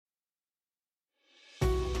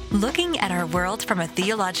Looking at our world from a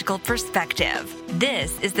theological perspective.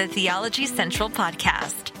 This is the Theology Central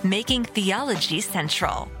Podcast, making theology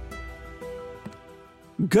central.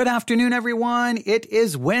 Good afternoon, everyone. It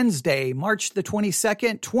is Wednesday, March the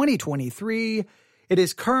 22nd, 2023. It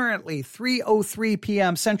is currently 3:03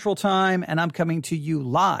 p.m. Central Time, and I'm coming to you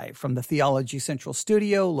live from the Theology Central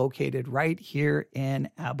studio located right here in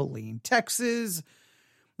Abilene, Texas,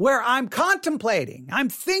 where I'm contemplating, I'm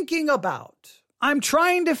thinking about, I'm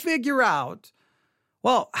trying to figure out,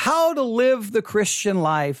 how to live the Christian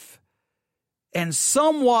life in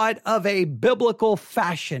somewhat of a biblical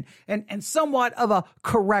fashion and somewhat of a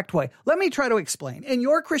correct way. Let me try to explain. In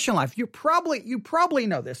your Christian life, you probably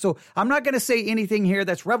know this. So I'm not going to say anything here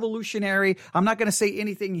that's revolutionary. I'm not going to say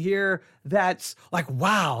anything here that's like,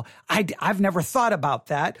 wow, I've never thought about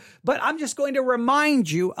that. But I'm just going to remind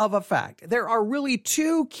you of a fact. There are really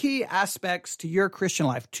two key aspects to your Christian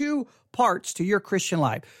life, two parts to your Christian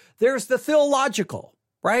life. There's the theological,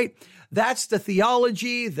 right? That's the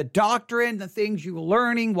theology, the doctrine, the things you're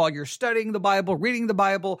learning while you're studying the Bible, reading the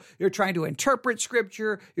Bible. You're trying to interpret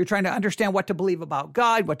Scripture. You're trying to understand what to believe about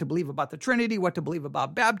God, what to believe about the Trinity, what to believe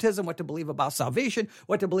about baptism, what to believe about salvation,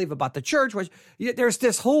 what to believe about the church. There's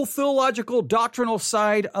this whole theological, doctrinal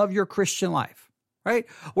side of your Christian life. Right?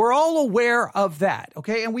 We're all aware of that,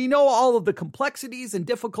 okay? And we know all of the complexities and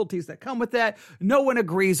difficulties that come with that. No one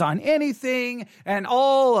agrees on anything, and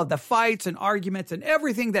all of the fights and arguments and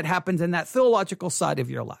everything that happens in that theological side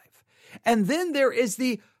of your life. And then there is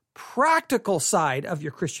the practical side of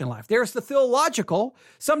your Christian life. There's the theological.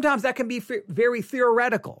 Sometimes that can be very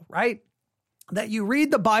theoretical, right? That you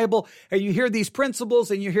read the Bible and you hear these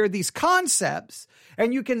principles and you hear these concepts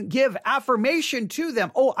and you can give affirmation to them.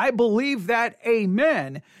 Oh, I believe that,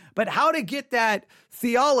 amen. But how to get that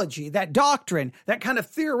theology, that doctrine, that kind of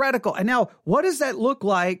theoretical. And now, what does that look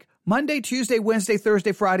like Monday, Tuesday, Wednesday,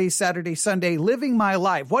 Thursday, Friday, Saturday, Sunday, living my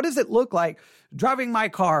life? What does it look like driving my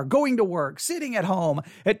car, going to work, sitting at home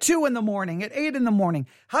at 2 a.m, at 8 a.m?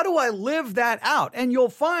 How do I live that out? And you'll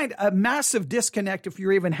find a massive disconnect if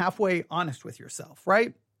you're even halfway honest with yourself,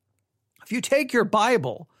 right? If you take your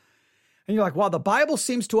Bible and you're like, well, the Bible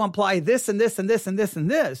seems to imply this and this and this and this and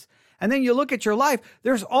this, and then you look at your life,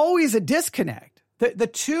 there's always a disconnect. The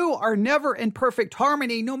two are never in perfect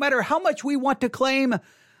harmony, no matter how much we want to claim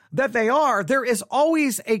that they are. There is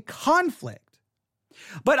always a conflict.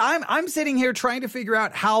 But I'm sitting here trying to figure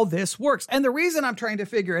out how this works. And the reason I'm trying to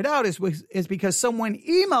figure it out is because someone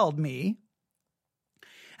emailed me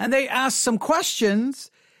and they asked some questions,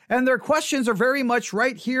 and their questions are very much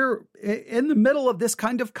right here in the middle of this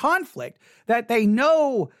kind of conflict, that they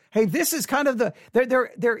know, hey, this is kind of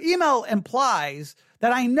their email implies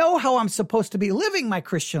that I know how I'm supposed to be living my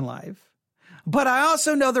Christian life. But I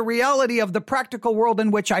also know the reality of the practical world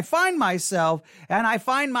in which I find myself, and I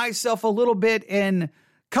find myself a little bit in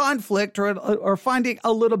conflict or finding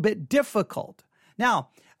a little bit difficult. Now,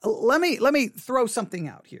 let me throw something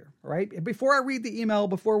out here, right? Before I read the email,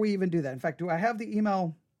 before we even do that. In fact, do I have the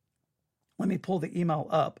email? Let me pull the email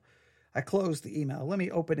up. I closed the email. Let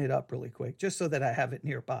me open it up really quick, just so that I have it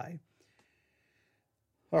nearby.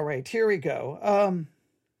 All right, here we go.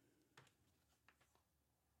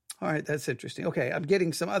 All right, that's interesting. Okay, I'm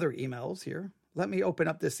getting some other emails here. Let me open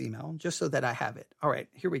up this email just so that I have it. All right,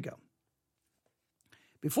 here we go.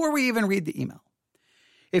 Before we even read the email,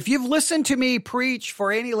 if you've listened to me preach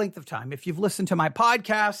for any length of time, if you've listened to my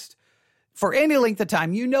podcast for any length of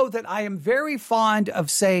time, you know that I am very fond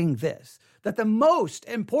of saying this, that the most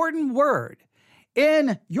important word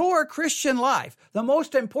in your Christian life, the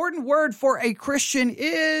most important word for a Christian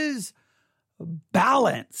is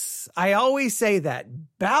balance. I always say that,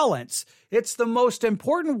 balance. It's the most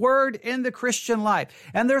important word in the Christian life.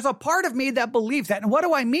 And there's a part of me that believes that. And what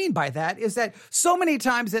do I mean by that is that so many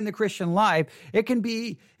times in the Christian life, it can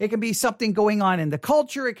be something going on in the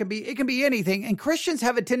culture. It can be anything. And Christians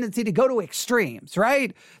have a tendency to go to extremes,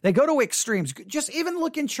 right? They go to extremes. Just even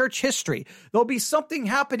look in church history. There'll be something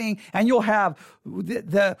happening and you'll have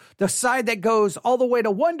the side that goes all the way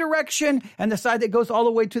to one direction and the side that goes all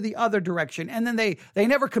the way to the other direction. And then they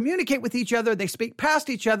never communicate with each other. They speak past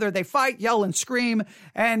each other. They fight, yell, and scream.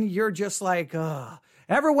 And you're just like,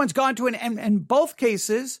 everyone's gone to in both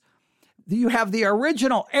cases, you have the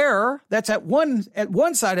original error that's at one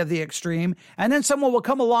side of the extreme, and then someone will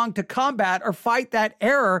come along to combat or fight that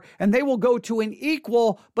error, and they will go to an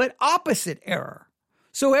equal but opposite error.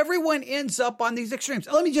 So everyone ends up on these extremes.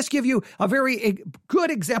 Let me just give you a very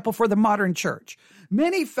good example for the modern church.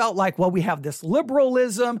 Many felt like, well, we have this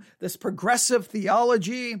liberalism, this progressive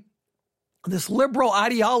theology, this liberal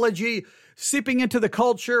ideology seeping into the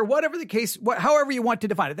culture, whatever the case, however you want to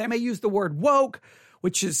define it. They may use the word woke.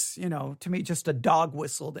 which is, to me, just a dog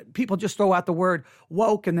whistle that people just throw out the word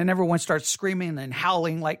woke and then everyone starts screaming and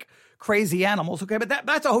howling like crazy animals. Okay, but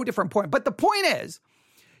that's a whole different point. But the point is,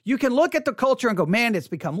 you can look at the culture and go, man, it's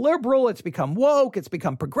become liberal, it's become woke, it's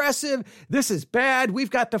become progressive. This is bad. We've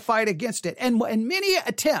got to fight against it. And many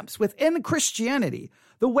attempts within Christianity,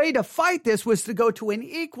 the way to fight this was to go to an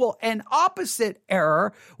equal and opposite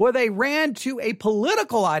error where they ran to a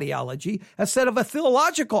political ideology instead of a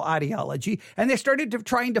theological ideology. And they started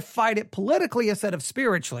trying to fight it politically instead of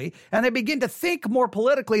spiritually. And they begin to think more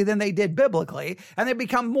politically than they did biblically. And they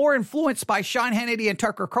become more influenced by Sean Hannity and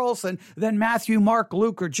Tucker Carlson than Matthew, Mark,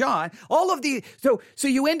 Luke, or John. All of these. So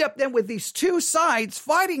you end up then with these two sides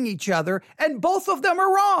fighting each other, and both of them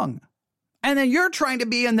are wrong. And then you're trying to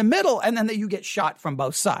be in the middle, and then you get shot from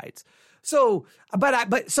both sides. So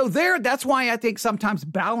that's why I think sometimes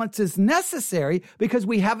balance is necessary, because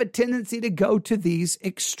we have a tendency to go to these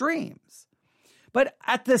extremes. But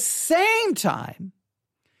at the same time,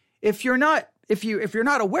 if you're not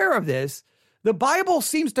aware of this, the Bible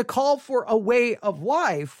seems to call for a way of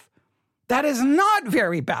life that is not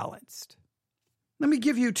very balanced. Let me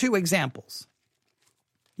give you two examples.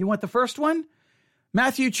 You want the first one?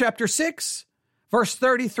 Matthew chapter 6, verse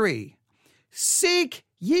 33. Seek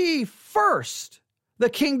ye first the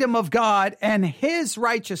kingdom of God and his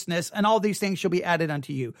righteousness, and all these things shall be added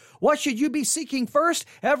unto you. What should you be seeking first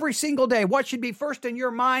every single day? What should be first in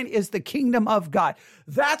your mind is the kingdom of God.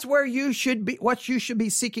 That's where you should be, what you should be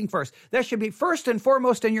seeking first. That should be first and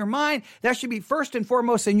foremost in your mind. That should be first and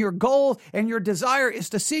foremost in your goal, and your desire is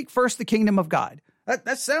to seek first the kingdom of God.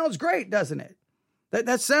 That sounds great, doesn't it?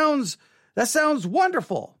 That sounds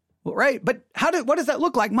wonderful, right? But what does that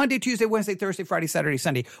look like Monday, Tuesday, Wednesday, Thursday, Friday, Saturday,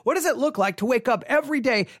 Sunday? What does it look like to wake up every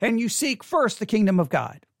day and you seek first the kingdom of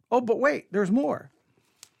God? Oh, but wait, there's more.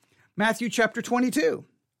 Matthew chapter 22.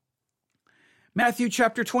 Matthew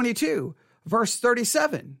chapter 22, verse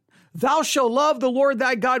 37. Thou shalt love the Lord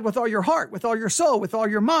thy God with all your heart, with all your soul, with all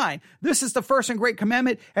your mind. This is the first and great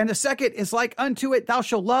commandment. And the second is like unto it, thou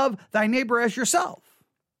shalt love thy neighbor as yourself.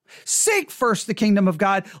 Seek first the kingdom of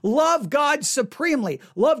God. Love God supremely.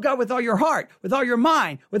 Love God with all your heart, with all your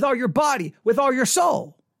mind, with all your body, with all your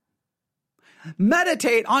soul.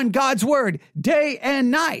 Meditate on God's word day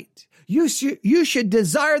and night. You should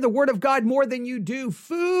desire the word of God more than you do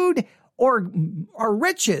food or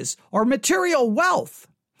riches or material wealth.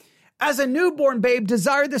 As a newborn babe,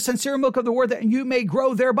 desire the sincere milk of the word that you may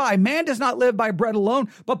grow thereby. Man does not live by bread alone,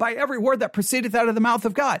 but by every word that proceedeth out of the mouth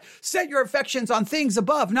of God. Set your affections on things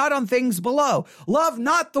above, not on things below. Love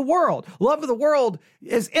not the world. Love of the world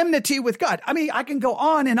is enmity with God. I mean, I can go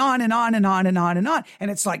on and on and on and on and on and on. And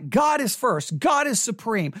it's like God is first. God is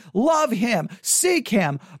supreme. Love him. Seek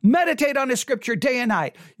him. Meditate on his scripture day and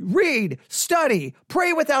night. Read, study,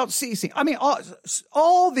 pray without ceasing. I mean,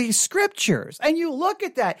 all these scriptures. And you look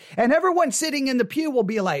at that, and everyone sitting in the pew will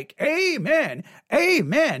be like, amen,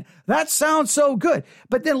 amen. That sounds so good.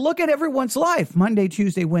 But then look at everyone's life, Monday,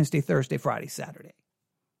 Tuesday, Wednesday, Thursday, Friday, Saturday.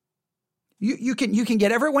 You can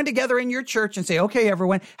get everyone together in your church and say, okay,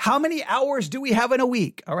 everyone, how many hours do we have in a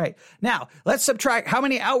week? All right. Now let's subtract how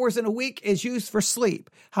many hours in a week is used for sleep.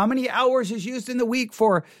 How many hours is used in the week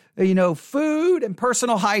for, food and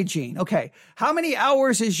personal hygiene. Okay. How many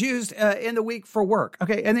hours is used in the week for work?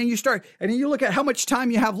 Okay. And then you look at how much time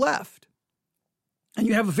you have left, and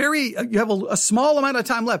you have a small amount of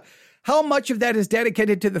time left. How much of that is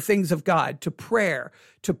dedicated to the things of God, to prayer,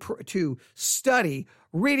 to study,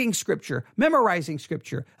 reading scripture, memorizing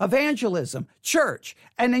scripture, evangelism, church.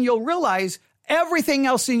 And then you'll realize everything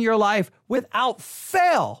else in your life without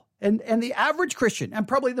fail. And the average Christian, and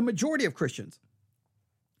probably the majority of Christians,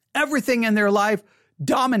 everything in their life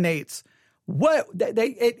dominates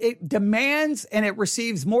it demands, and it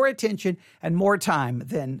receives more attention and more time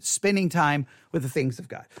than spending time with the things of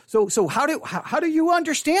God. So how do you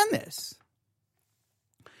understand this?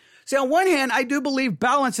 See, on one hand, I do believe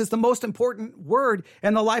balance is the most important word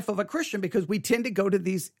in the life of a Christian, because we tend to go to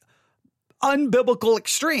these unbiblical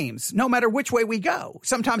extremes, no matter which way we go.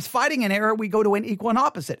 Sometimes fighting an error, we go to an equal and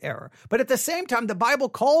opposite error. But at the same time, the Bible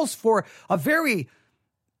calls for a very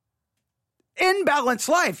imbalanced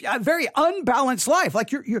life, a very unbalanced life.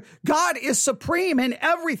 Like God is supreme in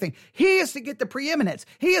everything. He is to get the preeminence.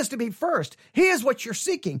 He is to be first. He is what you're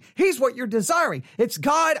seeking. He's what you're desiring. It's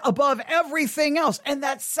God above everything else. And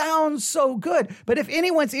that sounds so good. But if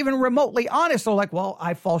anyone's even remotely honest, they're like, well,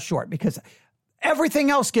 I fall short because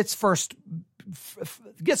everything else gets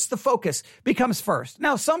the focus, becomes first.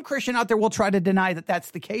 Now, some Christian out there will try to deny that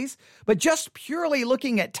that's the case, but just purely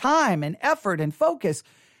looking at time and effort and focus,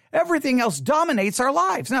 everything else dominates our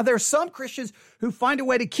lives. Now, there are some Christians who find a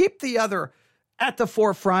way to keep the other at the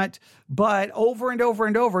forefront, but over and over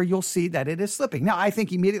and over, you'll see that it is slipping. Now, I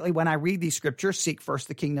think immediately when I read these scriptures, seek first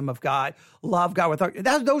the kingdom of God, love God with all,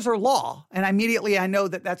 those are law. And immediately I know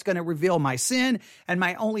that that's going to reveal my sin. And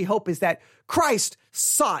my only hope is that Christ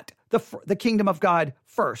sought the kingdom of God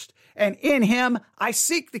first. And in him, I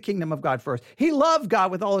seek the kingdom of God first. He loved God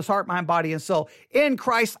with all his heart, mind, body, and soul. In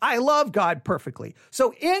Christ, I love God perfectly.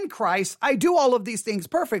 So in Christ, I do all of these things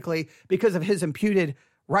perfectly because of his imputed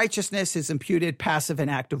righteousness, his imputed passive and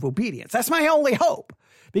active obedience. That's my only hope.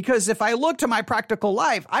 Because if I look to my practical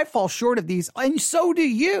life, I fall short of these, and so do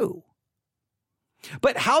you.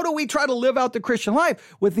 But how do we try to live out the Christian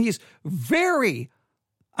life with these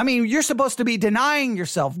you're supposed to be denying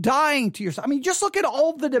yourself, dying to yourself. Just look at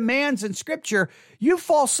all the demands in Scripture. You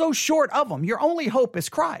fall so short of them. Your only hope is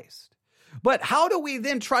Christ. But how do we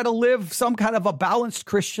then try to live some kind of a balanced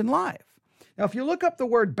Christian life? Now, if you look up the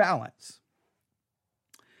word balance,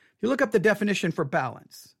 you look up the definition for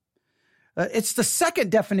balance. It's the second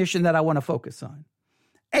definition that I want to focus on.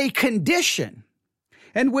 A condition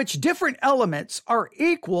in which different elements are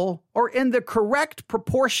equal or in the correct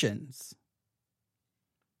proportions.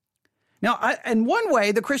 Now, in one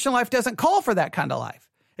way, the Christian life doesn't call for that kind of life.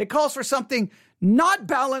 It calls for something not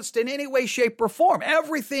balanced in any way, shape, or form.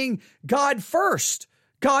 Everything God first,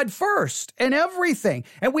 and everything.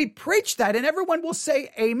 And we preach that, and everyone will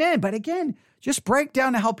say amen. But again, just break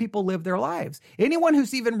down how people live their lives. Anyone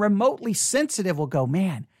who's even remotely sensitive will go,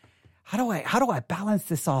 man, how do I balance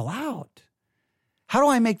this all out? How do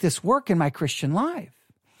I make this work in my Christian life?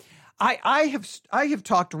 I have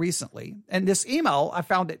talked recently, and this email, I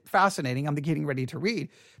found it fascinating. I'm getting ready to read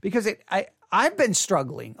because I've been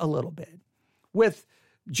struggling a little bit with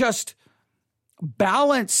just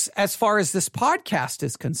balance as far as this podcast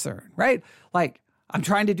is concerned, right? Like, I'm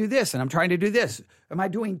trying to do this and I'm trying to do this. Am I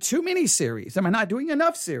doing too many series? Am I not doing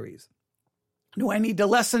enough series? Do I need to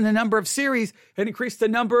lessen the number of series and increase the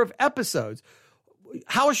number of episodes?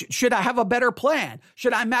 How should I have a better plan?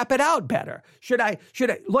 Should I map it out better? Should I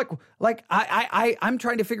look like I'm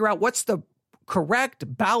trying to figure out what's the correct,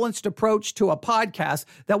 balanced approach to a podcast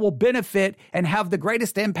that will benefit and have the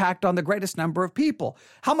greatest impact on the greatest number of people.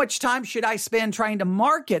 How much time should I spend trying to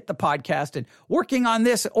market the podcast and working on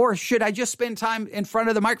this? Or should I just spend time in front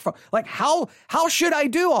of the microphone? Like, how should I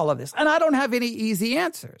do all of this? And I don't have any easy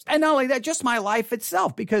answers. And not only that, just my life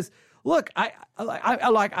itself, because look,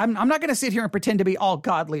 I'm not going to sit here and pretend to be all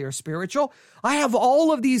godly or spiritual. I have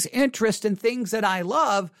all of these interests and things that I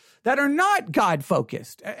love that are not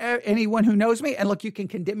God-focused. Anyone who knows me, and look, you can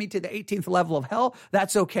condemn me to the 18th level of hell.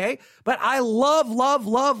 That's okay. But I love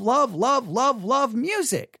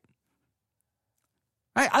music.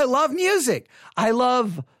 I love music. I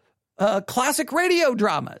love classic radio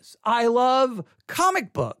dramas. I love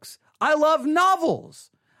comic books. I love novels.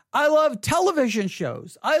 I love television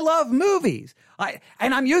shows. I love movies.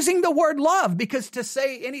 And I'm using the word love because to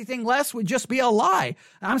say anything less would just be a lie.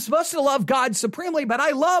 I'm supposed to love God supremely, but I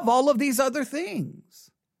love all of these other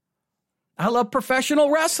things. I love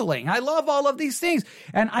professional wrestling. I love all of these things.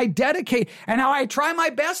 And I dedicate, and now I try my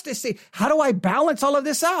best to see, how do I balance all of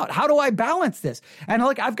this out? How do I balance this? And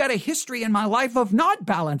look, I've got a history in my life of not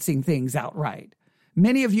balancing things out right.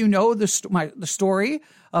 Many of you know the story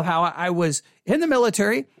of how I was in the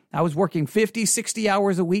military. I was working 50, 60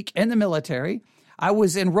 hours a week in the military. I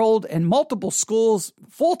was enrolled in multiple schools,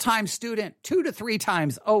 full-time student 2 to 3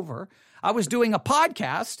 times over. I was doing a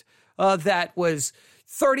podcast that was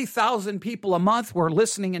 30,000 people a month were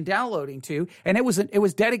listening and downloading to, and it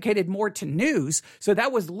was dedicated more to news. So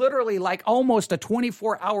that was literally like almost a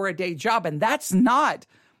 24-hour-a-day job, and that's not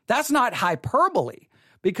hyperbole.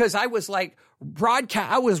 Because I was like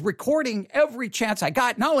I was recording every chance I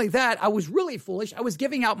got. Not only that, I was really foolish. I was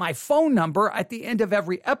giving out my phone number at the end of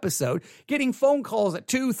every episode, getting phone calls at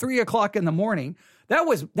 2, 3 o'clock in the morning. That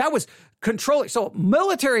was controlling. So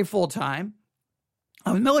military full-time.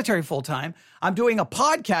 I'm military full-time. I'm doing a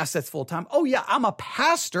podcast that's full-time. Oh yeah, I'm a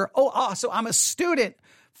pastor. So I'm a student,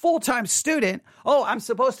 full-time student. Oh, I'm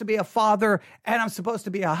supposed to be a father and I'm supposed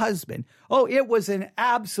to be a husband. Oh, it was an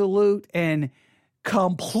absolute and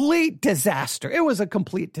complete disaster. It was a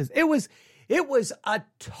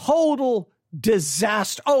total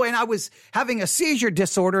disaster. Oh, and I was having a seizure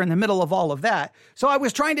disorder in the middle of all of that. So I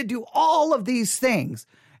was trying to do all of these things.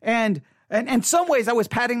 And in some ways I was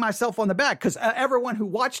patting myself on the back because everyone who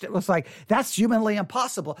watched it was like, that's humanly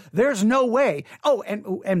impossible. There's no way. Oh,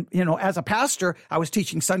 and as a pastor, I was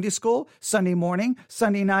teaching Sunday school, Sunday morning,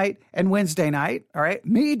 Sunday night, and Wednesday night. All right.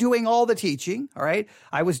 Me doing all the teaching. All right.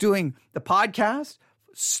 I was doing the podcast,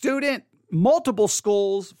 student, multiple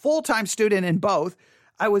schools, full-time student in both.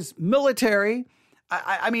 I was military.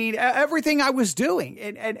 I mean, everything I was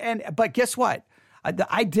doing. But guess what?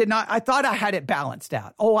 I did not. I thought I had it balanced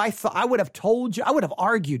out. Oh, I thought I would have told you. I would have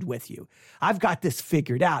argued with you. I've got this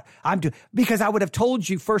figured out. Because I would have told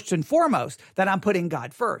you first and foremost that I'm putting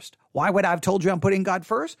God first. Why would I have told you I'm putting God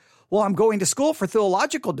first? Well, I'm going to school for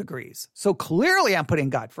theological degrees. So clearly I'm putting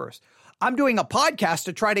God first. I'm doing a podcast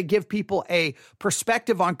to try to give people a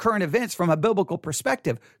perspective on current events from a biblical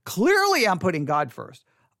perspective. Clearly I'm putting God first.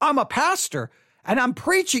 I'm a pastor and I'm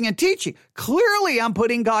preaching and teaching. Clearly I'm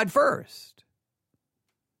putting God first.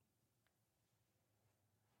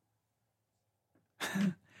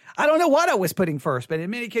 I don't know what I was putting first, but in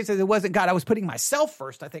many cases it wasn't God. I was putting myself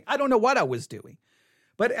first, I think. I don't know what I was doing.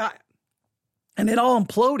 But, and it all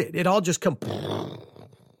imploded. It all just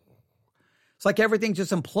it's like everything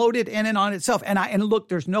just imploded in and on itself. And look,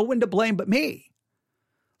 there's no one to blame but me.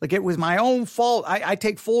 Like it was my own fault. I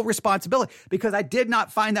take full responsibility because I did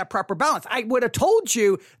not find that proper balance. I would have told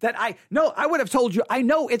you that I would have told you, I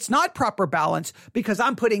know it's not proper balance because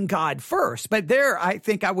I'm putting God first. But there, I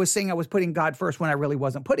think I was saying I was putting God first when I really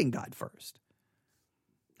wasn't putting God first.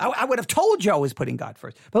 I would have told you I was putting God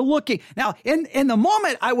first. But looking now in the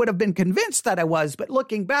moment, I would have been convinced that I was. But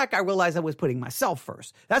looking back, I realized I was putting myself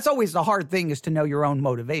first. That's always the hard thing, is to know your own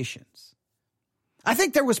motivations. I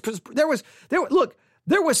think there was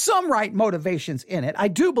some right motivations in it. I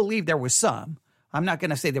do believe there was some. I'm not going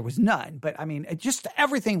to say there was none, but I mean,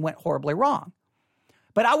 everything went horribly wrong.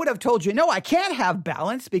 But I would have told you, no, I can't have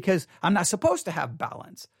balance because I'm not supposed to have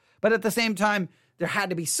balance. But at the same time, there had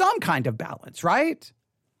to be some kind of balance, right?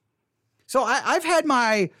 So I've had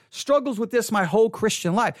my struggles with this my whole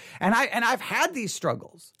Christian life. And I've had these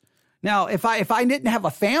struggles. Now, if I didn't have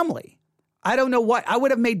a family, I don't know what, I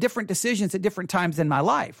would have made different decisions at different times in my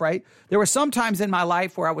life, right? There were some times in my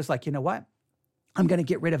life where I was like, you know what? I'm going to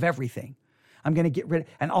get rid of everything.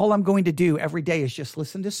 And all I'm going to do every day is just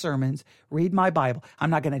listen to sermons, read my Bible. I'm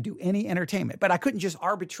not going to do any entertainment. But I couldn't just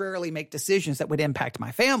arbitrarily make decisions that would impact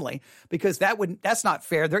my family, because that's not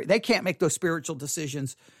fair. They can't make those spiritual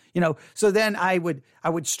decisions, you know. So then I would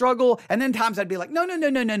struggle. And then times I'd be like, no,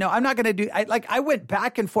 I'm not going to do, I went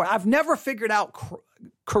back and forth. I've never figured out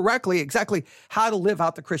correctly exactly how to live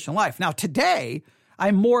out the Christian life. Now, today,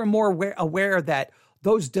 I'm more and more aware that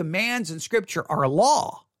those demands in Scripture are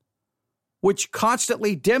law, which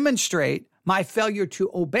constantly demonstrate my failure to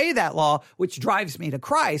obey that law, which drives me to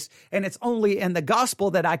Christ. And it's only in the gospel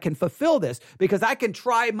that I can fulfill this, because I can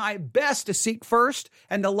try my best to seek first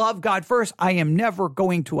and to love God first. I am never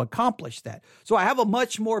going to accomplish that. So I have a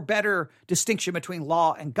much more better distinction between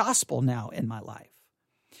law and gospel now in my life.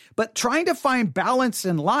 But trying to find balance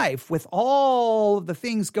in life with all of the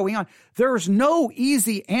things going on, there's no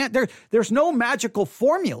easy answer. There's no magical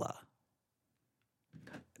formula.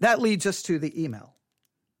 That leads us to the email.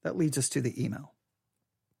 Let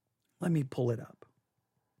me pull it up.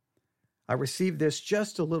 I received this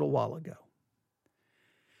just a little while ago.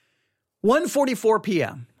 1:44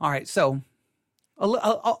 p.m. All right, so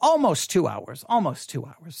almost 2 hours.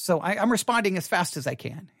 So I'm responding as fast as I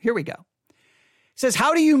can. Here we go. It says,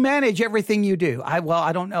 how do you manage everything you do? I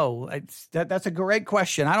don't know. That's a great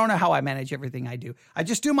question. I don't know how I manage everything I do. I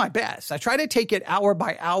just do my best. I try to take it hour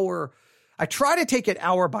by hour,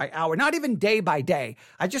 not even day by day.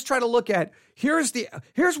 I just try to look at, here's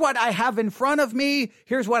what I have in front of me.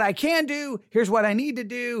 Here's what I can do. Here's what I need to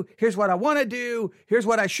do. Here's what I want to do. Here's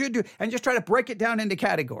what I should do. And just try to break it down into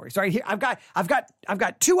categories. All right. Here, I've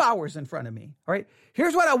got 2 hours in front of me. All right.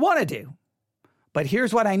 Here's what I want to do, but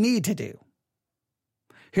here's what I need to do.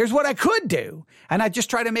 Here's what I could do. And I just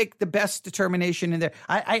try to make the best determination in there.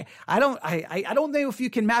 I don't know if you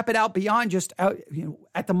can map it out beyond just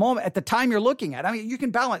at the moment, at the time you're looking at. I mean, you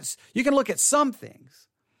can look at some things.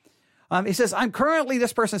 It says,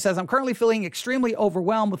 this person says, I'm currently feeling extremely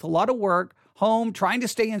overwhelmed with a lot of work, home, trying to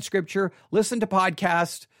stay in Scripture, listen to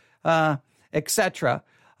podcasts, etc.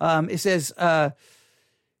 It says,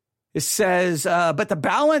 but the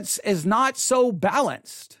balance is not so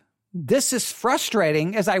balanced. This is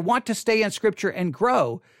frustrating, as I want to stay in Scripture and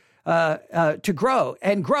grow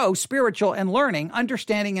spiritual and learning,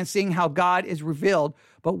 understanding and seeing how God is revealed.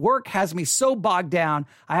 But work has me so bogged down,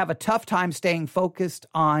 I have a tough time staying focused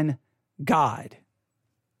on God.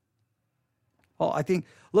 Well, I think,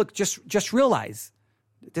 look, just realize,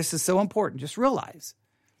 this is so important. Just realize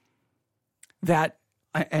that,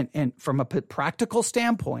 and from a practical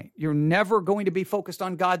standpoint, you're never going to be focused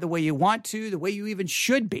on God the way you want to, the way you even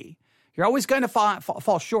should be. You're always going to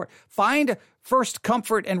fall short. Find first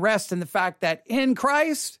comfort and rest in the fact that in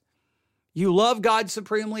Christ, you love God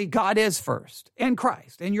supremely. God is first in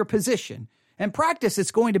Christ, in your position. And practice,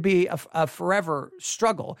 it's going to be a forever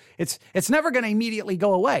struggle. It's never going to immediately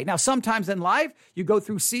go away. Now, sometimes in life, you go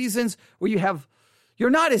through seasons where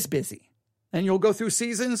you're not as busy. And you'll go through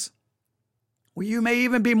seasons where you may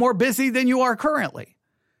even be more busy than you are currently.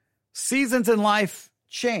 Seasons in life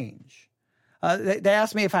change. They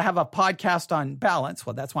asked me if I have a podcast on balance.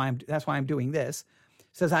 Well, that's why I'm doing this. It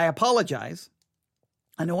says, I apologize.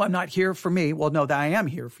 I know I'm not here for me. Well, no, that I am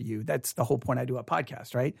here for you. That's the whole point. I do a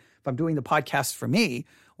podcast, right? If I'm doing the podcast for me,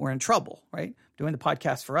 we're in trouble, right? Doing the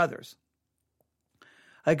podcast for others.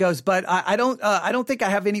 It goes, but I don't think I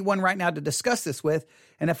have anyone right now to discuss this with.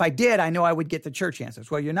 And if I did, I know I would get the church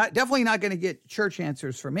answers. Well, you're definitely not going to get church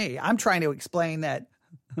answers for me. I'm trying to explain that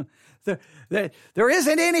there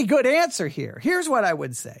isn't any good answer here. Here's what I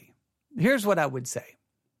would say.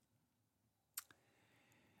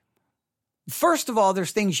 First of all,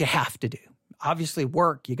 there's things you have to do. Obviously,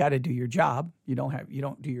 work, you got to do your job. You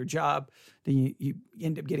don't do your job, then you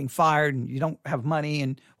end up getting fired and you don't have money.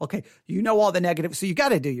 And okay, you know all the negatives, so you got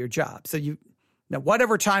to do your job. So now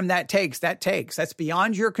whatever time that takes. That's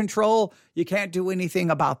beyond your control. You can't do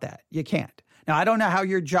anything about that. You can't. Now, I don't know how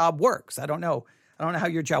your job works. I don't know how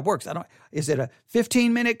your job works. Is it a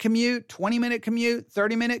 15-minute commute, 20-minute commute,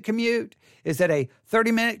 30-minute commute? Is it a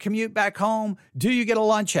 30-minute commute back home? Do you get a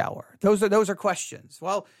lunch hour? Those are questions.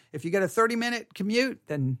 Well, if you get a 30-minute commute,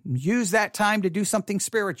 then use that time to do something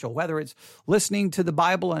spiritual, whether it's listening to the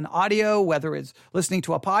Bible in audio, whether it's listening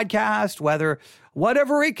to a podcast,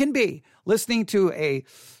 whatever it can be, listening to a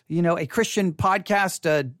Christian podcast,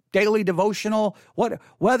 a daily devotional,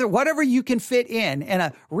 whatever you can fit in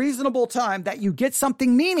a reasonable time that you get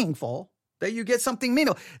something meaningful.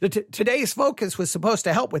 Today's focus was supposed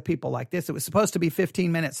to help with people like this. It was supposed to be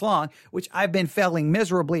 15 minutes long, which I've been failing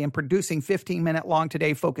miserably in producing 15-minute long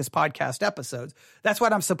Today Focus podcast episodes. That's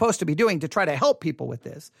what I'm supposed to be doing to try to help people with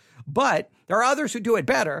this. But there are others who do it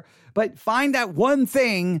better. But find that one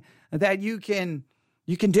thing that you can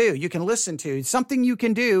do, you can listen to, something you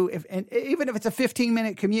can do, even if it's a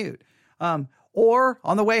 15-minute commute, or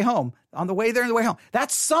on the way home, on the way there and the way home.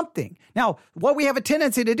 That's something. Now, what we have a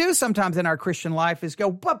tendency to do sometimes in our Christian life is go,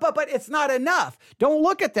 but it's not enough. Don't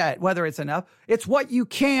look at that, whether it's enough. It's what you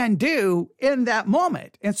can do in that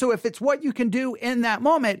moment. And so if it's what you can do in that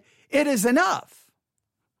moment, it is enough,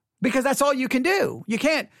 because that's all you can do. You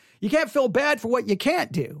can't feel bad for what you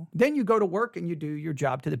can't do. Then you go to work and you do your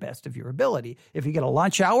job to the best of your ability. If you get a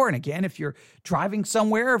lunch hour, and again, if you're driving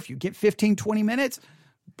somewhere, if you get 15, 20 minutes,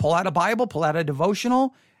 pull out a Bible, pull out a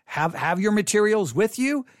devotional, have your materials with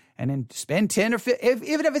you, and then spend 10 or 15,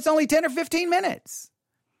 even if it's only 10 or 15 minutes.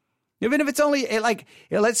 Even if it's only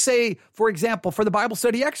let's say, for example, for the Bible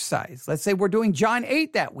study exercise, let's say we're doing John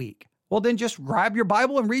 8 that week. Well, then just grab your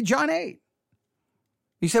Bible and read John 8.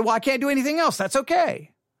 You say, well, I can't do anything else. That's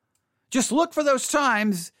okay. Just look for those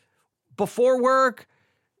times before work,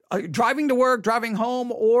 driving to work, driving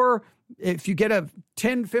home, or if you get a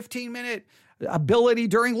 10, 15-minute ability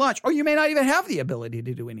during lunch, or you may not even have the ability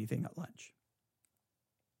to do anything at lunch.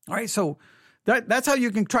 All right, so that's how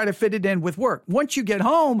you can try to fit it in with work. Once you get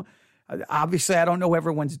home, obviously I don't know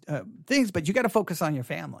everyone's things, but you got to focus on your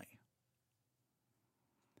family.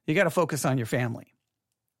 You got to focus on your family.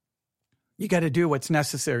 You got to do what's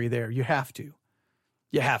necessary there. You have to.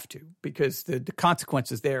 You have to, because the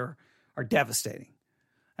consequences there are devastating.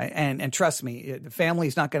 And trust me, the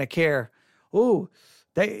family's not going to care. Oh,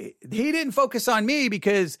 he didn't focus on me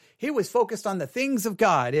because he was focused on the things of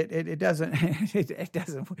God. It doesn't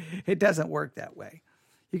work that way.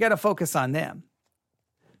 You got to focus on them.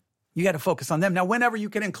 You got to focus on them. Now, whenever you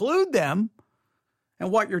can include them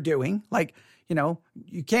in what you're doing,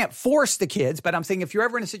 you can't force the kids, but I'm saying if you're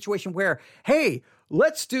ever in a situation where, hey,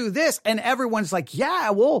 let's do this, and everyone's like,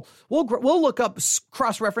 yeah, we'll look up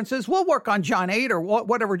cross references, we'll work on John 8 or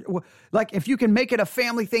whatever. Like, if you can make it a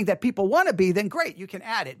family thing that people want to be, then great, you can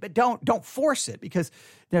add it, but don't force it, because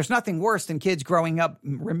there's nothing worse than kids growing up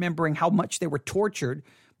remembering how much they were tortured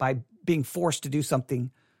by being forced to do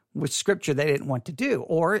something with Scripture they didn't want to do,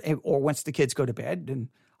 or once the kids go to bed, then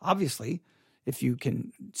obviously, if you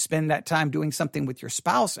can spend that time doing something with your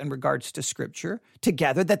spouse in regards to Scripture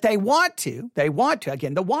together that they want to, then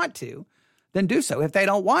do so. If they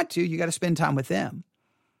don't want to, you got to spend time with them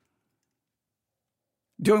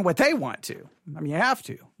doing what they want to. I mean, you have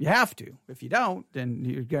to. If you don't, then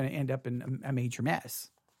you're going to end up in a major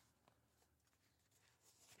mess.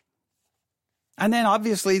 And then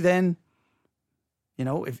obviously if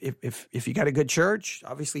you got a good church,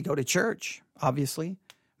 obviously go to church, obviously.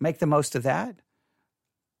 Make the most of that.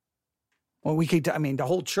 Well, the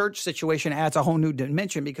whole church situation adds a whole new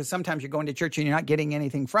dimension, because sometimes you're going to church and you're not getting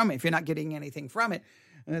anything from it. If you're not getting anything from it,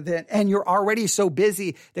 and you're already so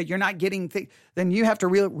busy that you're not getting then you have to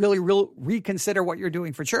really reconsider what you're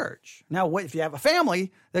doing for church. Now, if you have a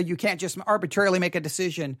family, that you can't just arbitrarily make a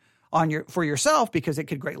decision for yourself, because it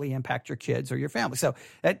could greatly impact your kids or your family. So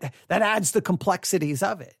that adds the complexities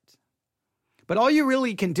of it. But all you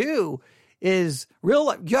really can do is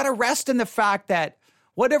you got to rest in the fact that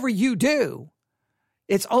whatever you do,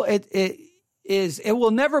 it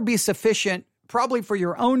will never be sufficient, probably for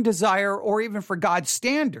your own desire or even for God's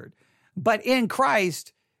standard. But in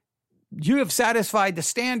Christ, you have satisfied the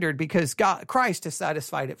standard, because Christ has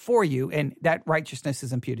satisfied it for you, and that righteousness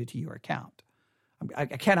is imputed to your account. I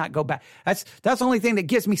cannot go back. That's the only thing that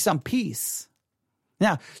gives me some peace.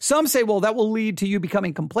 Now, some say, well, that will lead to you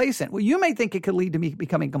becoming complacent. Well, you may think it could lead to me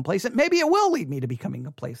becoming complacent. Maybe it will lead me to becoming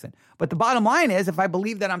complacent. But the bottom line is, if I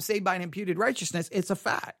believe that I'm saved by an imputed righteousness, it's a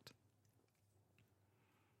fact.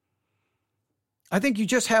 I think you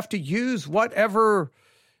just have to use whatever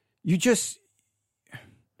you just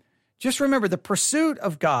remember the pursuit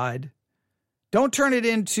of God. Don't turn it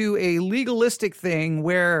into a legalistic thing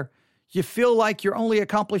where you feel like you're only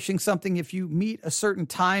accomplishing something if you meet a certain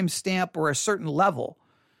time stamp or a certain level.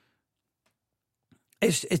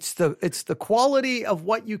 It's the quality of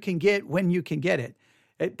what you can get when you can get it.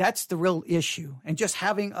 That's the real issue. And just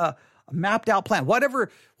having a mapped out plan,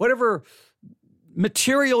 whatever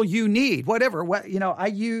material you need, I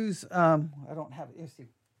use, I don't have it.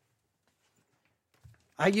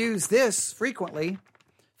 I use this frequently.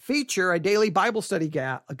 Feature, a daily Bible study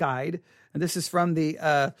guide. And this is from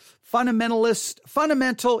the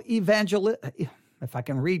Fundamental Evangelist, if I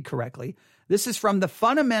can read correctly. This is from the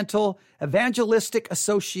Fundamental Evangelistic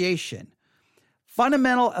Association.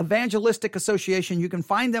 Fundamental Evangelistic Association. You can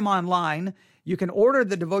find them online. You can order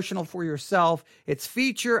the devotional for yourself. It's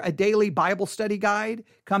Feature, a daily Bible study guide.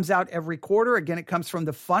 Comes out every quarter. Again, it comes from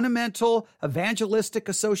the Fundamental Evangelistic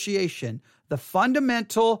Association. The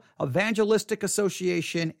Fundamental Evangelistic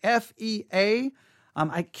Association, FEA.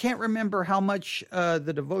 I can't remember how much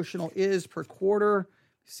the devotional is per quarter.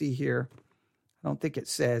 See here. I don't think it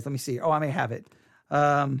says. Let me see. Oh, I may have it.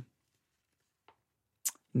 No,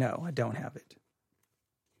 I don't have it.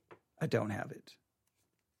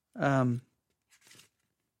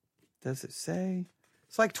 Does it say?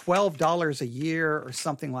 It's like $12 a year or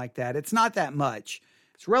something like that. It's not that much.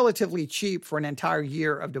 It's relatively cheap for an entire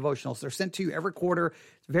year of devotionals. They're sent to you every quarter.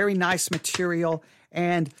 It's very nice material.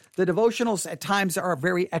 And the devotionals at times are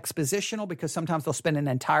very expositional, because sometimes they'll spend an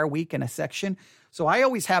entire week in a section. So I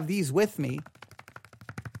always have these with me,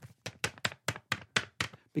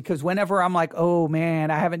 because whenever I'm like, oh man,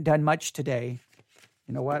 I haven't done much today,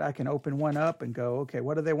 you know what? I can open one up and go, okay,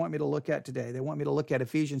 what do they want me to look at today? They want me to look at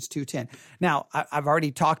Ephesians 2:10. Now, I've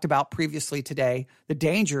already talked about previously today the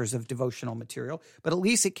dangers of devotional material, but at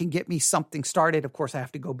least it can get me something started. Of course, I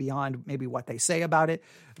have to go beyond maybe what they say about it,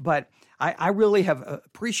 but I really have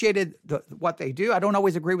appreciated what they do. I don't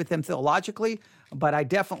always agree with them theologically, but I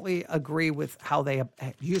definitely agree with how they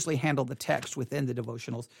usually handle the text within the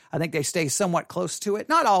devotionals. I think they stay somewhat close to it.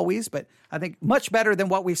 Not always, but I think much better than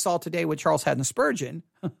what we saw today with Charles Haddon Spurgeon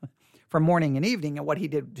from morning and evening, and what he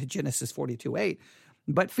did to Genesis 42:8.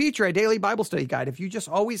 But Feature, a daily Bible study guide. If you just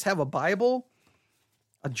always have a Bible,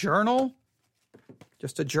 a journal,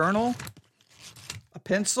 a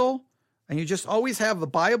pencil, and you just always have a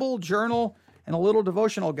Bible, journal, and a little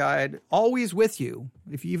devotional guide always with you.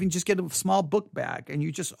 If you even just get a small book bag, and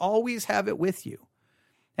you just always have it with you.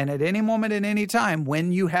 And at any moment, at any time,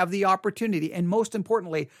 when you have the opportunity, and most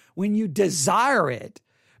importantly, when you desire it,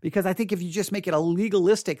 because I think if you just make it a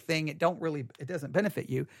legalistic thing, it doesn't benefit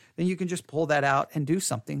you, then you can just pull that out and do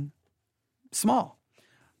something small.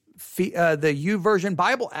 The YouVersion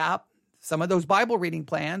Bible app, some of those Bible reading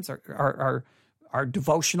plans are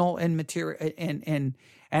devotional and material,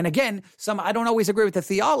 and again, some, I don't always agree with the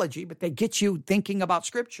theology, but they get you thinking about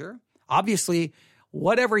Scripture. Obviously,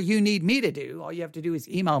 whatever you need me to do, all you have to do is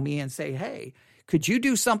email me and say, hey, could you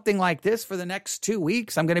do something like this for the next 2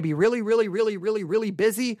 weeks? I'm going to be really, really, really, really, really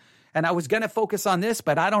busy, and I was going to focus on this,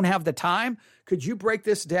 but I don't have the time. Could you break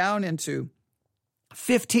this down into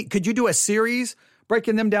 15? Could you do a series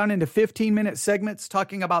breaking them down into 15-minute segments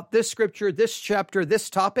talking about this scripture, this chapter, this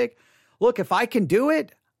topic? Look, if I can do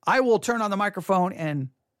it, I will turn on the microphone and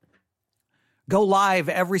go live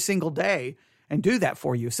every single day and do that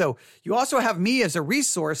for you. So you also have me as a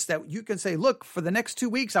resource that you can say, look, for the next 2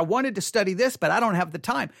 weeks, I wanted to study this, but I don't have the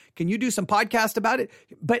time. Can you do some podcast about it?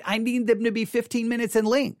 But I need them to be 15 minutes in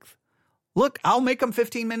length. Look, I'll make them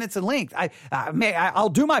 15 minutes in length. I'll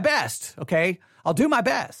do my best. Okay. I'll do my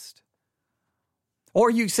best. Or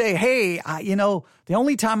you say, hey, the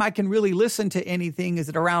only time I can really listen to anything is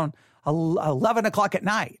at around 11 o'clock at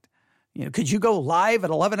night. Could you go live at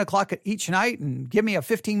 11 o'clock each night and give me a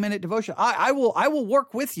 15-minute devotion? I will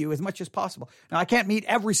work with you as much as possible. Now, I can't meet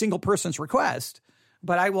every single person's request,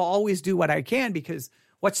 but I will always do what I can, because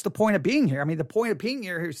what's the point of being here? I mean, the point of being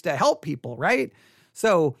here is to help people, right?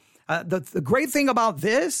 So the great thing about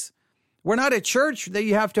this, we're not a church that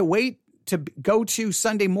you have to wait to go to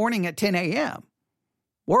Sunday morning at 10 a.m.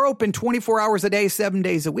 We're open 24 hours a day, 7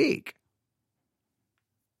 days a week.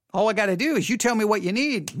 All I got to do is you tell me what you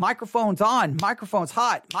need. Microphone's on, microphone's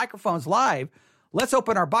hot, microphone's live. Let's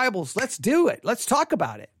open our Bibles. Let's do it. Let's talk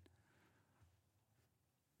about it.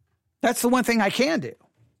 That's the one thing I can do.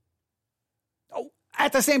 Oh,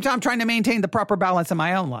 at the same time, trying to maintain the proper balance in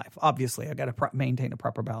my own life. Obviously, I got to maintain a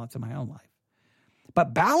proper balance in my own life.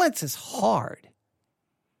 But balance is hard.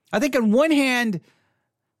 I think on one hand,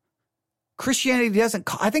 Christianity doesn't,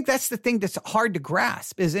 I think that's the thing that's hard to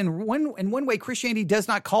grasp, is in one way, Christianity does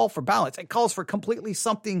not call for balance. It calls for completely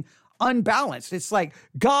something unbalanced. It's like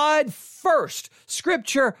God first,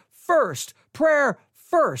 scripture first, prayer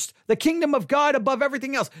first, the kingdom of God above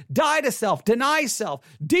everything else, die to self, deny self,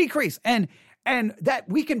 decrease. And that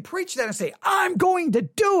we can preach that and say, I'm going to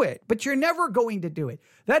do it, but you're never going to do it.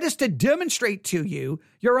 That is to demonstrate to you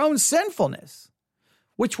your own sinfulness,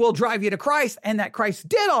 which will drive you to Christ, and that Christ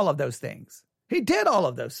did all of those things. He did all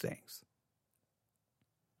of those things.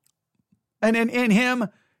 And in him,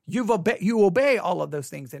 you obey all of those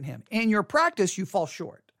things in him. In your practice, you fall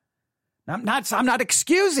short. I'm not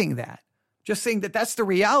excusing that. Just saying that that's the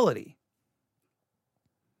reality.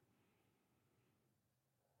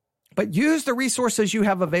 But use the resources you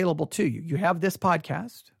have available to you. You have this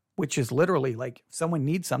podcast, which is literally like if someone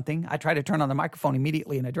needs something, I try to turn on the microphone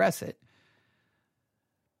immediately and address it.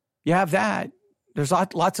 You have that. There's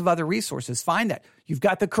lots of other resources. Find that. You've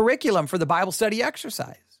got the curriculum for the Bible study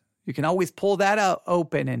exercise. You can always pull that out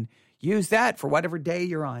open and use that for whatever day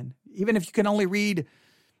you're on. Even if you can only read,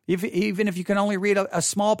 even if you can only read a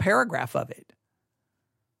small paragraph of it.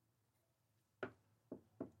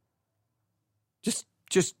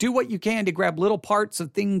 Just do what you can to grab little parts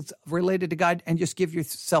of things related to God and just give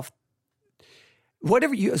yourself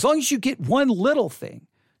as long as you get one little thing,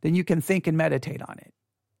 then you can think and meditate on it.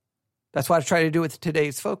 That's what I try to do with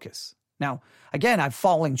today's focus. Now, again, I've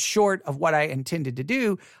fallen short of what I intended to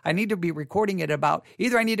do. I need to be recording it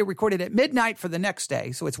either I need to record it at midnight for the next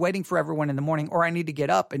day, so it's waiting for everyone in the morning, or I need to get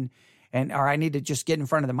up or I need to just get in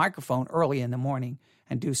front of the microphone early in the morning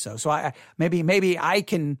and do so. So maybe I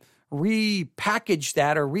can repackage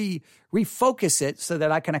that or refocus it so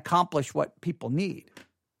that I can accomplish what people need.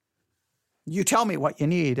 You tell me what you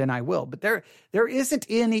need and I will. But there isn't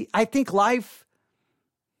any, I think life,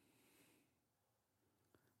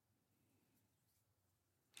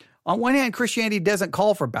 on one hand, Christianity doesn't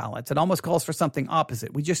call for balance. It almost calls for something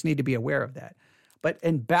opposite. We just need to be aware of that. But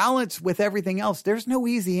in balance with everything else, there's no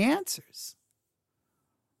easy answers.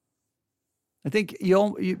 I think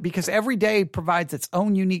because every day provides its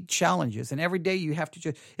own unique challenges, and every day you have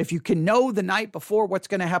to if you can know the night before what's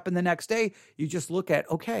going to happen the next day, you just look at,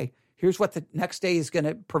 okay, here's what the next day is going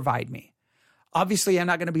to provide me. Obviously, I'm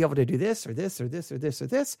not going to be able to do this or this or this or this or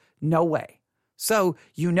this. No way. So,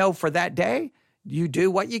 for that day, you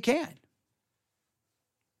do what you can.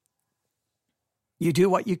 You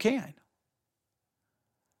do what you can.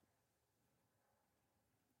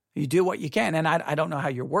 You do what you can. And I don't know how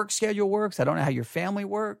your work schedule works. I don't know how your family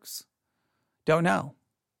works. Don't know.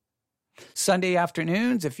 Sunday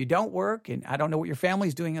afternoons, if you don't work, and I don't know what your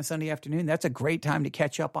family's doing on Sunday afternoon, that's a great time to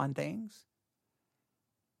catch up on things.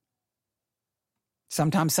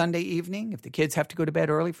 Sometimes Sunday evening, if the kids have to go to bed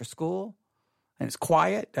early for school and it's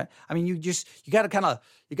quiet. You got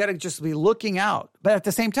to just be looking out. But at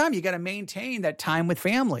the same time, you got to maintain that time with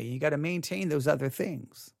family. You got to maintain those other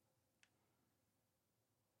things.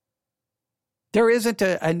 There isn't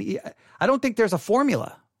I don't think there's a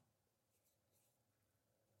formula.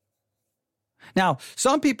 Now,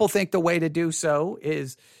 some people think the way to do so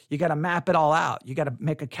is you got to map it all out. You got to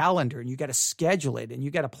make a calendar and you got to schedule it and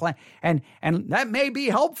you got to plan. And that may be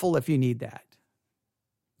helpful if you need that.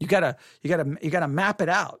 You got to map it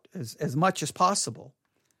out as much as possible.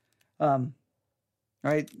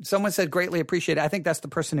 Right? Someone said greatly appreciated. I think that's the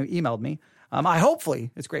person who emailed me.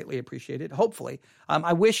 Hopefully it's greatly appreciated. Hopefully,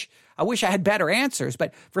 I wish I had better answers,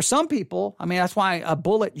 but for some people, that's why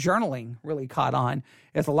bullet journaling really caught on.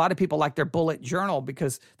 Is a lot of people like their bullet journal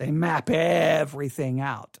because they map everything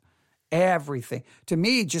out, everything. To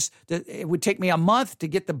me, it would take me a month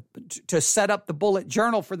to set up the bullet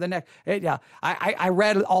journal for the next. I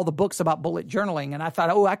read all the books about bullet journaling, and I thought,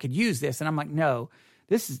 I could use this. And I'm like, no,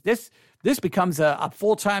 this becomes a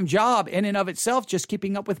full-time job in and of itself, just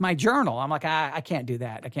keeping up with my journal. I'm like, I can't do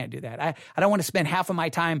that. I can't do that. I don't want to spend half of my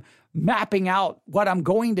time mapping out what I'm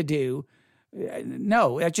going to do.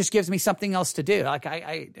 No, it just gives me something else to do. Like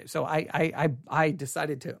so I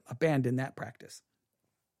decided to abandon that practice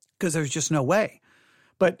because there's just no way.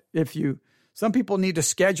 But some people need to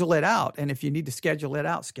schedule it out. And if you need to schedule it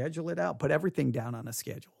out, put everything down on a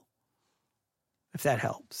schedule. If that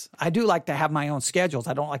helps. I do like to have my own schedules.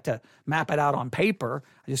 I don't like to map it out on paper.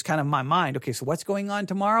 I just kind of in my mind, okay, so what's going on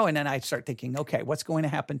tomorrow? And then I start thinking, okay, what's going to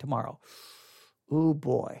happen tomorrow? Oh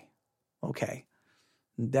boy. Okay.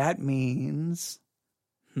 That means,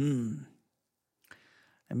 it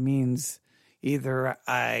means either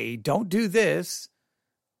I don't do this.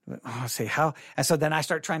 I'll say how. And so then I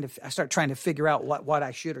start trying to figure out what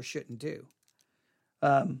I should or shouldn't do.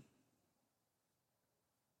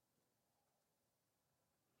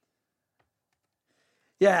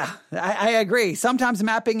 Yeah, I agree. Sometimes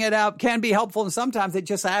mapping it out can be helpful, and sometimes it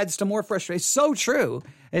just adds to more frustration. It's so true.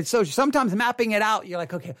 Sometimes mapping it out, you're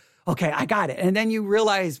like, okay, I got it. And then you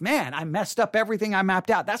realize, man, I messed up everything I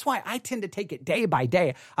mapped out. That's why I tend to take it day by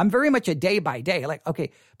day. I'm very much a day by day. Like,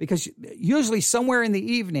 okay, because usually somewhere in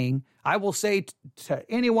the evening, I will say to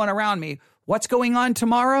anyone around me, what's going on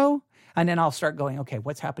tomorrow? And then I'll start going, okay,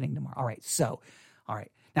 what's happening tomorrow? All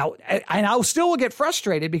right. Now, and I'll still get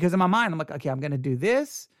frustrated because in my mind, I'm like, okay, I'm going to do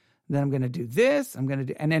this. Then I'm going to do this. I'm going to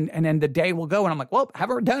do, and then the day will go and I'm like, well,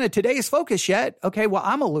 haven't done a today's focus yet. Okay. Well,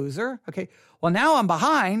 I'm a loser. Okay. Well, now I'm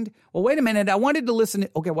behind. Well, wait a minute. I wanted to listen.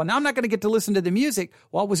 Okay. Well, now I'm not going to get to listen to the music.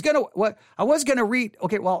 Well, I was going to read.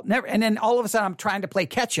 Okay. Well, never. And then all of a sudden I'm trying to play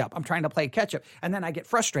catch up. And then I get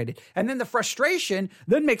frustrated. And then the frustration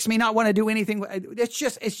then makes me not want to do anything.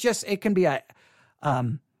 It can be a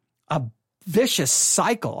vicious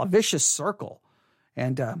cycle, a vicious circle.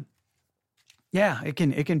 And, it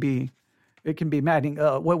can be maddening.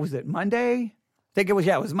 What was it? Monday? I think it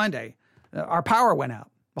was Monday. Our power went out.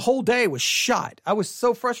 The whole day was shot. I was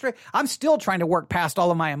so frustrated. I'm still trying to work past all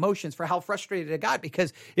of my emotions for how frustrated I got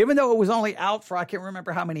because even though it was only out for, I can't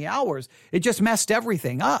remember how many hours, it just messed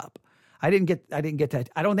everything up. I didn't get that.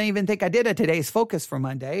 I don't even think I did a today's focus for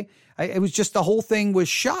Monday. It was just the whole thing was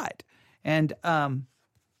shot. And, but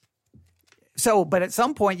at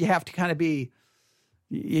some point you have to kind of be,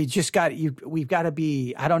 we've got to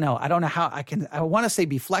be, I don't know how I want to say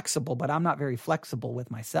be flexible, but I'm not very flexible with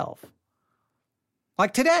myself.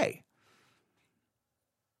 Like today,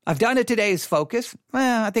 I've done a today's focus.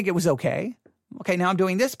 I think it was okay. Okay. Now I'm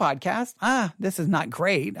doing this podcast. This is not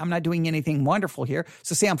great. I'm not doing anything wonderful here.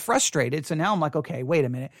 So see, I'm frustrated. So now I'm like, okay, wait a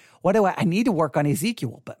minute. What do I need to work on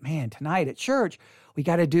Ezekiel, but man, tonight at church, we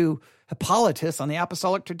got to do Hippolytus on the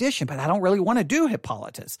apostolic tradition, but I don't really want to do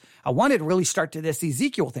Hippolytus. I wanted to really start to this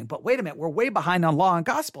Ezekiel thing, but wait a minute, we're way behind on law and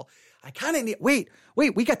gospel. I kind of need, wait,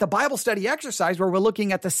 we got the Bible study exercise where we're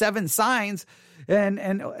looking at the 7 signs and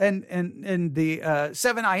the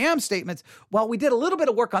 7 I am statements. Well, we did a little bit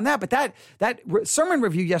of work on that, but that sermon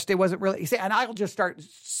review yesterday wasn't really, and I'll just start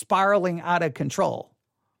spiraling out of control.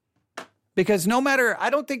 Because no matter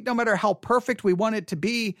how perfect we want it to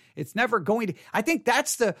be, it's never going to. I think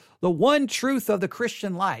that's the one truth of the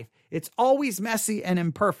Christian life. It's always messy and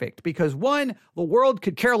imperfect because one, the world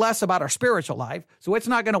could care less about our spiritual life, so it's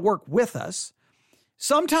not going to work with us.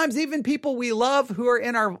 Sometimes even people we love who are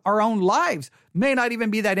in our own lives may not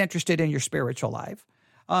even be that interested in your spiritual life.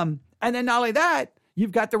 And then not only that,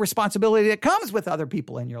 you've got the responsibility that comes with other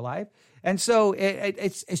people in your life. And so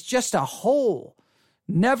it's just a whole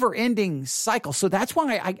never-ending cycle. So that's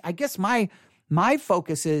why I guess my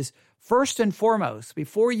focus is first and foremost,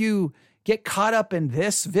 before you get caught up in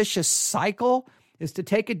this vicious cycle, is to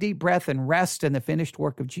take a deep breath and rest in the finished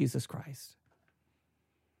work of Jesus Christ.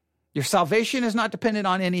 Your salvation is not dependent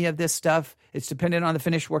on any of this stuff. It's dependent on the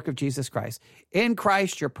finished work of Jesus Christ. In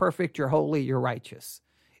Christ, you're perfect, you're holy, you're righteous.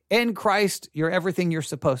 In Christ, you're everything you're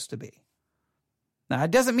supposed to be. Now,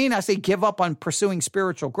 it doesn't mean I say give up on pursuing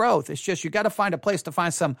spiritual growth. It's just you got to find a place to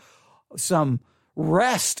find some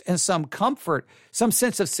rest and some comfort, some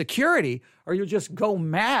sense of security, or you'll just go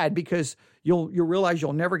mad because you'll realize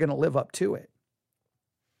you're never going to live up to it.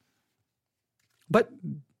 But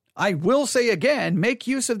I will say again, make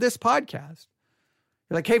use of this podcast.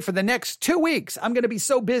 You're like, hey, for the next 2 weeks, I'm going to be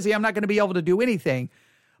so busy, I'm not going to be able to do anything.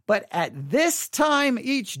 But at this time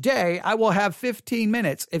each day, I will have 15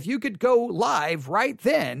 minutes. If you could go live right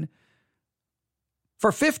then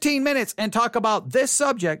for 15 minutes and talk about this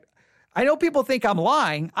subject, I know people think I'm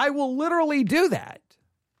lying. I will literally do that.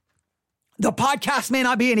 The podcast may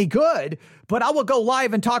not be any good, but I will go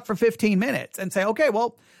live and talk for 15 minutes and say, okay,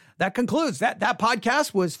 well, that concludes that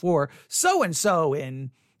podcast was for so-and-so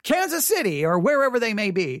in Kansas City or wherever they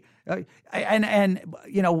may be. And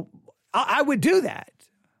you know, I would do that,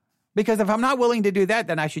 because if I'm not willing to do that,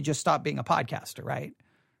 then I should just stop being a podcaster, right?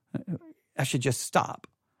 I should just stop.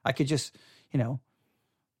 I could just, you know,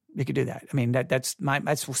 you could do that. I mean, that's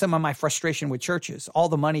some of my frustration with churches. All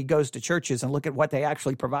the money goes to churches, and look at what they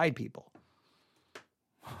actually provide people.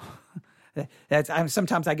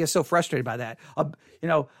 Sometimes I get so frustrated by that. You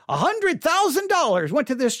know, $100,000 went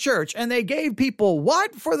to this church, and they gave people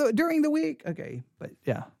what during the week? Okay, but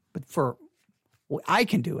I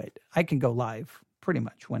can do it. I can go live pretty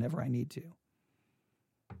much whenever I need to.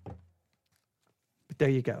 But there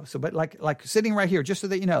you go. So, but like sitting right here, just so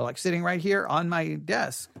that you know, like sitting right here on my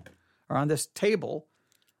desk or on this table,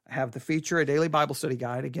 I have the Feature, a Daily Bible Study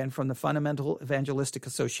Guide, again from the Fundamental Evangelistic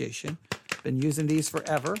Association. Been using these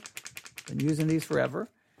forever.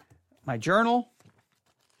 My journal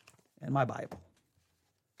and my Bible.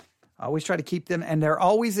 I always try to keep them, and they're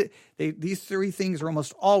always, these three things are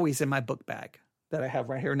almost always in my book bag that I have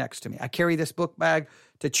right here next to me. I carry this book bag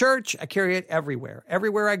to church. I carry it everywhere.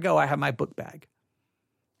 Everywhere I go, I have my book bag.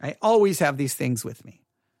 I always have these things with me.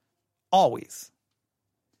 Always.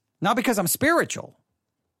 Not because I'm spiritual,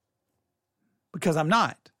 because I'm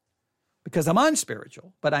not. Because I'm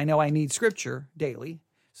unspiritual, but I know I need scripture daily.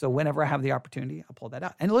 So whenever I have the opportunity, I'll pull that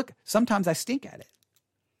out. And look, sometimes I stink at it.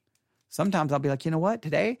 Sometimes I'll be like, you know what,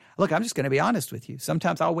 today, look, I'm just going to be honest with you.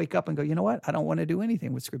 Sometimes I'll wake up and go, you know what, I don't want to do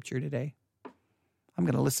anything with scripture today. I'm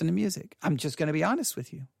going to listen to music. I'm just going to be honest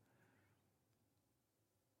with you.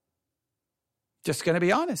 Just going to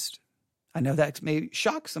be honest. I know that may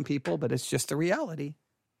shock some people, but it's just the reality.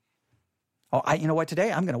 Oh, you know what,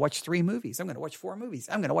 today I'm going to watch 3 movies. I'm going to watch 4 movies.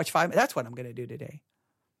 I'm going to watch 5. That's what I'm going to do today.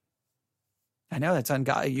 I know that's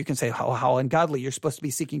ungodly. You can say, how ungodly. You're supposed to be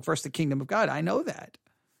seeking first the kingdom of God. I know that.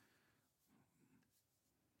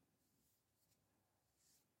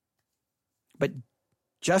 But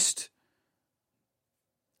just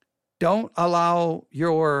don't allow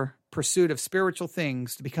your pursuit of spiritual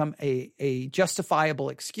things to become a justifiable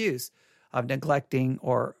excuse of neglecting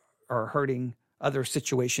or hurting other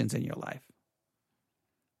situations in your life.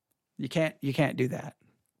 You can't do that.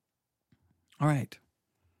 All right.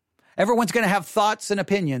 Everyone's going to have thoughts and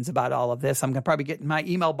opinions about all of this. I'm going to probably get, my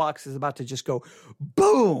email box is about to just go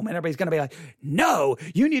boom. And everybody's going to be like, no,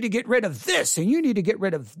 you need to get rid of this. And you need to get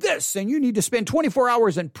rid of this. And you need to spend 24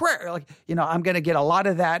 hours in prayer. Like, you know, I'm going to get a lot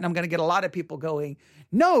of that. And I'm going to get a lot of people going,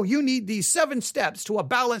 no, you need these 7 steps to a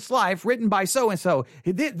balanced life written by so-and-so.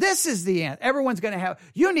 This is the end. Everyone's going to have,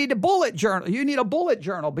 you need a bullet journal. You need a bullet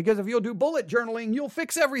journal, because if you'll do bullet journaling, you'll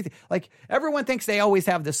fix everything. Like, everyone thinks they always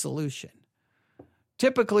have the solution.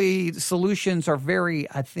 Typically, solutions are very,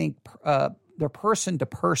 I think, they're person to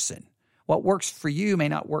person. What works for you may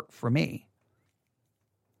not work for me.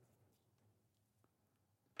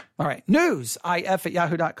 All right.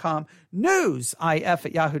 newsif@yahoo.com.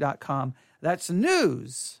 newsif@yahoo.com. That's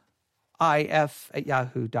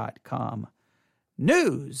newsif@yahoo.com.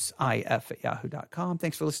 newsif@yahoo.com.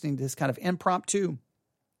 Thanks for listening to this kind of impromptu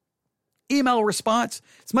email response.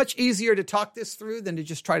 It's much easier to talk this through than to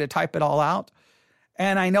just try to type it all out.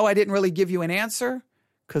 And I know I didn't really give you an answer,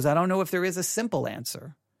 because I don't know if there is a simple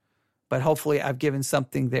answer. But hopefully I've given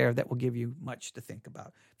something there that will give you much to think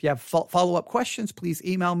about. If you have follow-up questions, please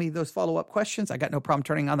email me those follow-up questions. I got no problem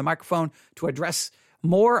turning on the microphone to address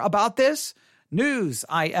more about this.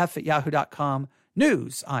 newsif@yahoo.com.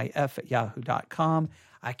 newsif@yahoo.com.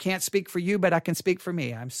 I can't speak for you, but I can speak for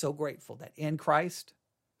me. I'm so grateful that in Christ,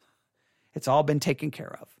 it's all been taken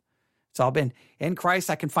care of. It's all been in Christ.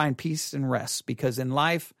 I can find peace and rest, because in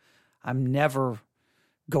life, I'm never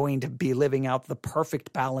going to be living out the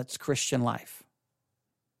perfect, balanced Christian life.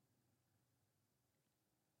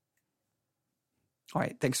 All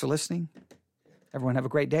right. Thanks for listening. Everyone have a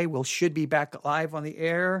great day. We should be back live on the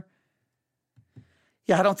air.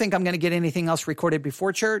 Yeah, I don't think I'm going to get anything else recorded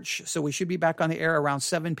before church. So we should be back on the air around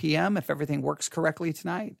 7 p.m. if everything works correctly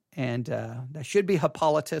tonight. And that should be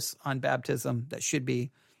Hippolytus on baptism. That should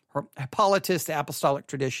be Hippolytus, the apostolic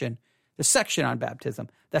tradition, the section on baptism.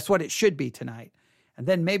 That's what it should be tonight. And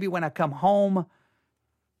then maybe when I come home,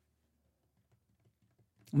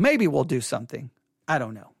 maybe we'll do something. I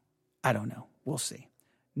don't know. We'll see.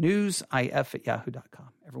 newsif@yahoo.com.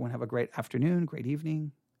 Everyone have a great afternoon, great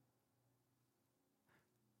evening.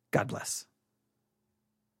 God bless.